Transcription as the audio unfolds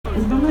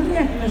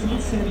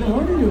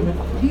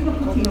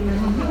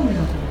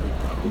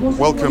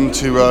Welcome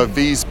to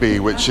Visby,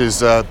 which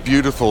is a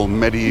beautiful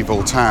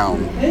medieval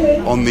town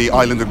on the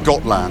island of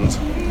Gotland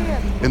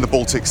in the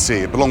Baltic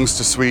Sea. It belongs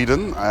to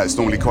Sweden. It's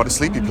normally quite a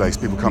sleepy place.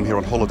 People come here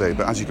on holiday,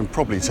 but as you can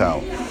probably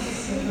tell,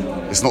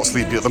 it's not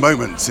sleepy at the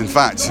moment. In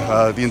fact,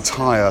 the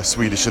entire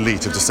Swedish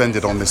elite have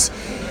descended on this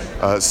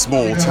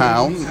small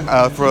town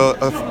for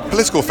a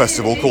political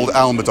festival called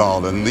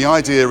Almedalen. The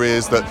idea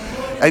is that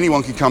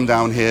anyone can come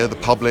down here, the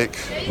public,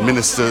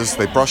 ministers,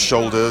 they brush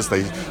shoulders,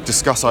 they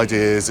discuss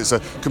ideas. It's a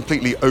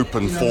completely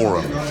open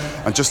forum.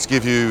 And just to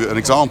give you an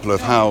example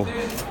of how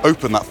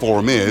open that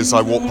forum is,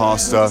 I walked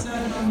past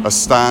a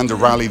stand, a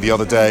rally the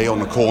other day on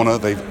the corner.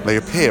 They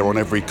appear on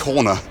every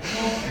corner,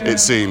 it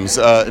seems.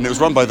 And it was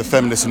run by the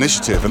Feminist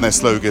Initiative, and their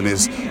slogan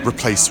is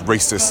 "Replace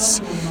racists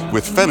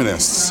with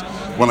feminists."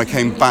 When I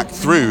came back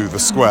through the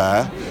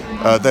square,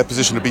 their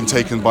position had been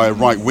taken by a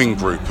right-wing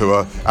group who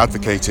are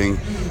advocating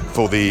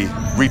for the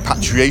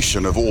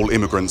repatriation of all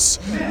immigrants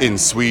in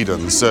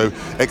Sweden. So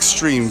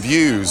extreme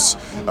views,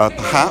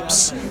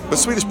 perhaps, but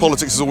Swedish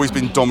politics has always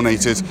been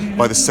dominated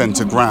by the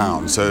centre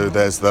ground. So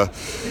there's the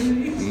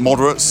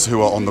moderates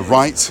who are on the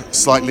right,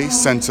 slightly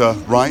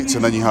centre-right,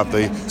 and then you have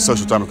the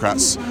Social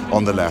Democrats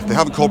on the left. They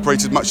haven't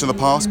cooperated much in the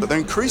past, but they're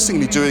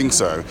increasingly doing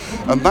so,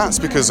 and that's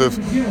because of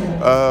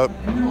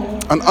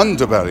an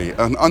underbelly,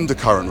 an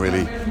undercurrent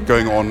really,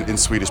 going on in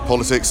Swedish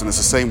politics, and it's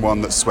the same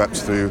one that swept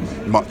through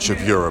much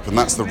of Europe, and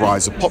that's the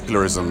rise of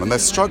populism, and they're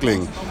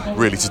struggling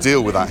really to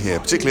deal with that here,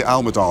 particularly at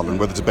Almedalen,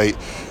 where the debate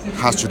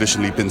has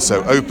traditionally been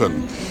so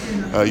open.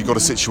 You've got a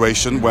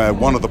situation where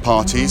one of the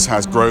parties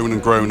has grown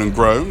and grown and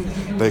grown.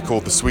 They're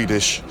called the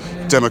Swedish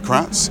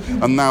Democrats,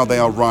 and now they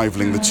are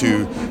rivaling the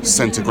two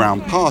centre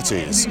ground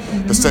parties.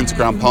 The centre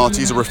ground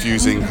parties are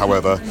refusing,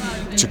 however,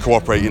 to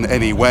cooperate in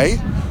any way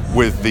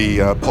with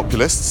the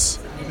populists,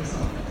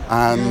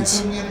 and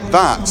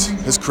that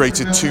has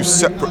created two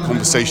separate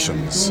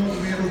conversations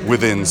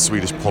within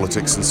Swedish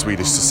politics and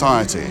Swedish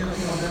society.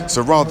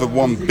 So rather than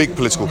one big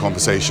political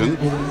conversation,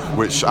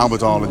 which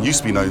Almedalen used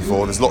to be known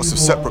for, there's lots of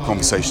separate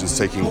conversations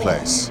taking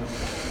place.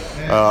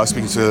 I was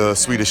speaking to the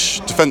Swedish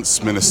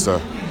Defence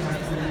Minister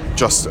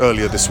just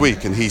earlier this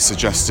week, and he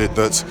suggested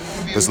that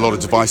there's a lot of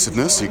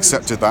divisiveness. He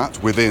accepted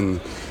that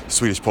within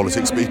Swedish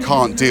politics, but he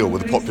can't deal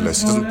with the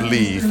populists. He doesn't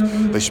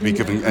believe they should be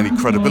given any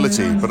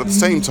credibility. But at the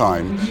same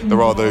time,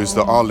 there are those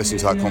that are listening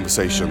to that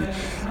conversation,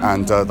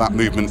 and that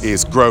movement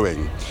is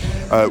growing.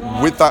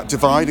 With that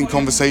divide in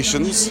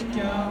conversations,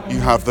 you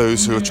have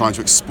those who are trying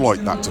to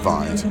exploit that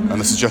divide, and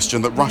the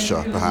suggestion that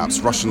Russia, perhaps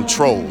Russian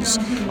trolls,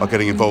 are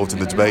getting involved in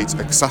the debate,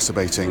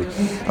 exacerbating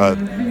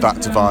that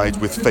divide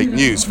with fake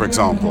news, for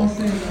example.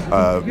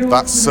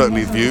 That's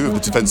certainly the view of the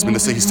Defence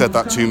Minister. He said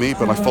that to me,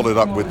 but I followed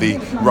up with the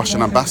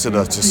Russian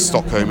ambassador to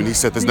Stockholm, and he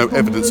said there's no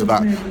evidence of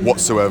that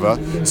whatsoever.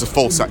 It's a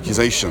false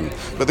accusation.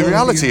 But the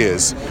reality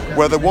is,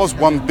 where there was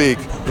one big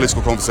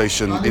political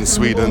conversation in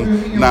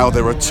Sweden, now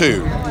there are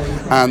two.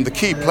 And the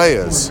key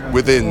players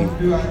within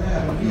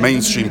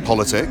mainstream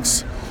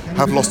politics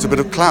have lost a bit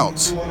of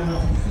clout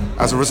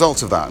as a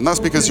result of that. And that's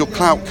because your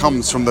clout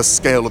comes from the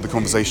scale of the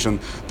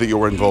conversation that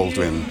you're involved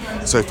in.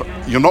 So if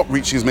you're not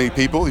reaching as many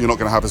people, you're not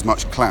going to have as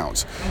much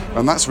clout.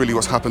 And that's really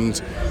what's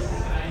happened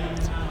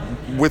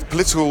with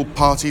political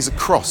parties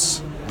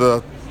across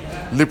the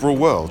liberal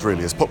world,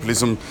 really. As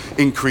populism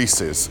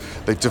increases,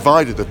 they've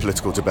divided the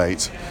political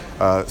debate.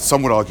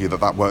 Some would argue that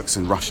that works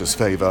in Russia's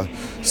favour.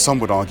 Some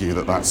would argue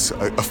that that's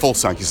a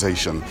false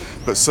accusation.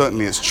 But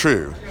certainly it's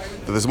true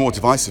that there's more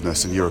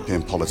divisiveness in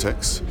European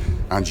politics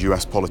and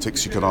US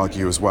politics, you could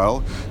argue as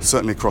well,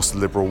 certainly across the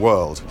liberal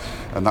world.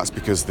 And that's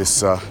because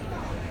this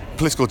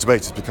political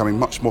debate is becoming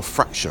much more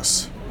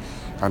fractious,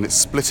 and it's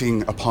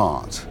splitting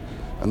apart.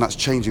 And that's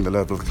changing the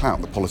level of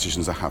clout that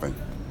politicians are having.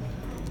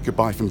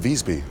 Goodbye from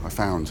Visby. I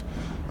found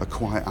a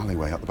quiet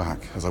alleyway at the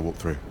back as I walked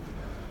through.